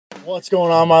What's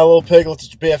going on, my little piglets?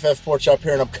 It's your BFF Pork Chop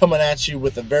here, and I'm coming at you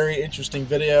with a very interesting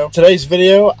video. Today's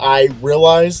video, I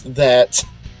realized that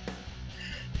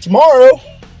tomorrow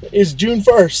is June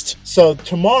 1st. So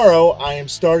tomorrow, I am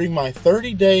starting my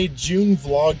 30-day June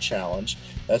vlog challenge.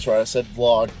 That's right, I said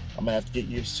vlog. I'm gonna have to get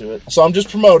used to it. So I'm just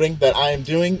promoting that I am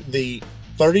doing the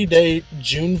 30-day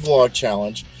June vlog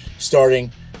challenge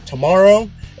starting tomorrow,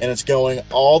 and it's going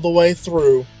all the way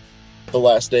through the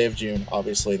last day of June.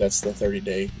 Obviously, that's the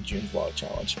 30-day June vlog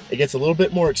challenge. It gets a little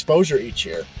bit more exposure each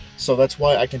year, so that's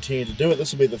why I continue to do it.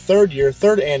 This will be the third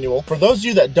annual. For those of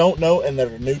you that don't know and that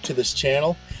are new to this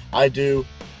channel, I do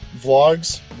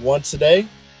vlogs once a day,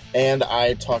 and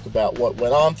I talk about what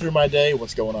went on through my day,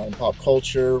 what's going on in pop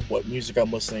culture, what music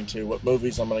I'm listening to, what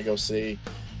movies I'm gonna go see,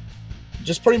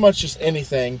 just pretty much just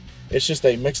anything. It's just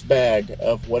a mixed bag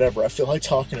of whatever I feel like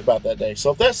talking about that day.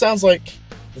 So if that sounds like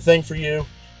the thing for you,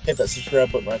 hit that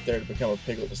subscribe button right there to become a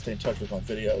piglet, to stay in touch with my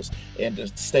videos and to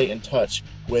stay in touch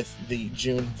with the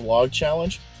June vlog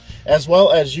challenge. As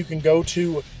well as you can go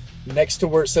to next to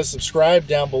where it says subscribe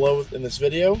down below in this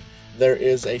video, there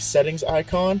is a settings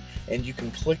icon, and you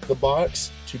can click the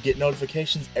box to get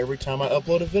notifications every time I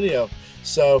upload a video.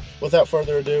 So without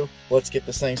further ado, let's get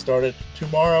this thing started.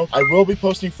 Tomorrow I will be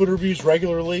posting food reviews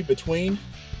regularly between.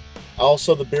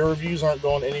 Also, the beer reviews aren't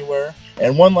going anywhere.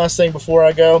 And one last thing before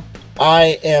I go,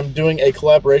 I am doing a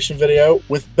collaboration video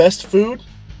with Best Food,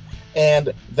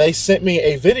 and they sent me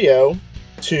a video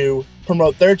to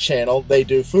promote their channel. They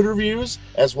do food reviews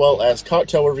as well as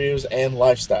cocktail reviews and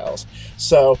lifestyles.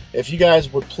 So if you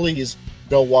guys would please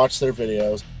go watch their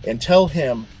videos and tell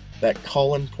him that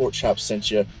Kollin Pork Chop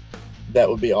sent you, that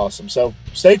would be awesome. So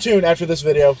stay tuned after this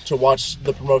video to watch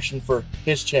the promotion for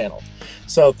his channel.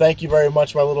 So thank you very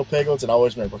much, my little piglets, and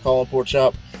always remember, Kollin Pork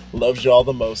Chop loves y'all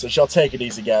the most. So y'all take it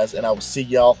easy, guys, and I will see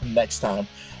y'all next time.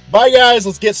 Bye, guys.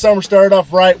 Let's get summer started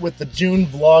off right with the June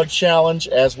vlog challenge,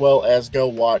 as well as go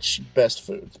watch Best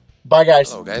Food. Bye,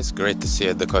 guys. Hello, guys. Great to see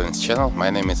you at the Kollin's channel. My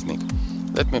name is Nick.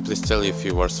 Let me please tell you a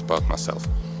few words about myself.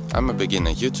 I'm a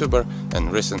beginner YouTuber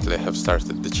and recently have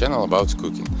started the channel about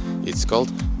cooking. It's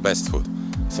called Best Food.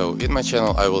 So in my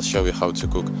channel I will show you how to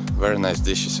cook very nice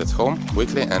dishes at home,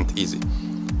 quickly and easy.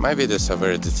 My videos are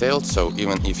very detailed, so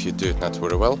even if you do it not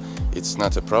very well, it's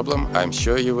not a problem. I'm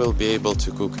sure you will be able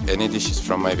to cook any dishes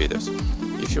from my videos.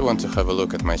 If you want to have a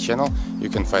look at my channel, you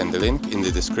can find the link in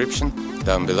the description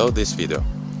down below this video.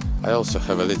 I also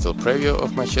have a little preview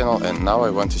of my channel, and now I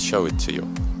want to show it to you.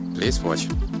 Please watch.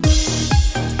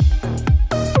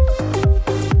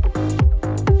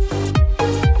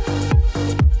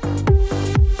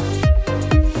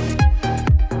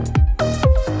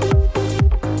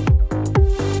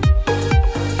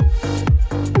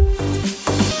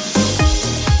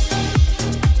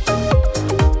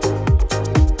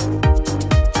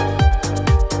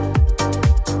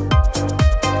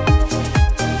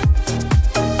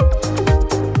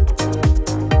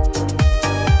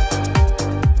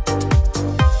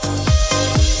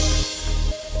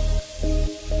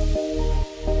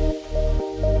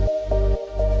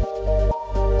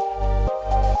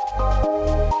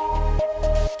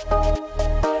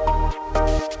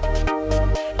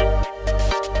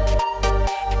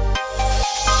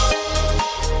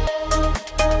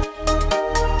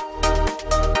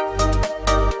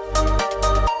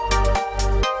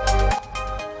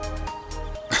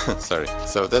 Sorry.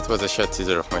 So that was a short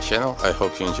teaser of my channel. I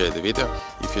hope you enjoyed the video.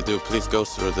 If you do, please go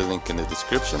through the link in the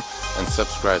description and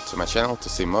subscribe to my channel to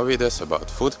see more videos about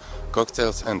food,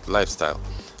 cocktails and lifestyle.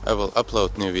 I will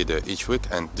upload new video each week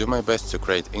and do my best to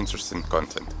create interesting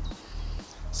content.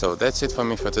 So that's it for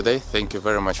me for today. Thank you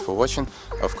very much for watching.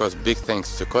 Of course, big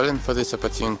thanks to Kollin for this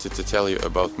opportunity to tell you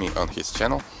about me on his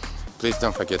channel. Please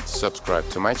don't forget to subscribe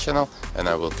to my channel, and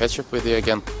I will catch up with you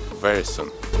again very soon.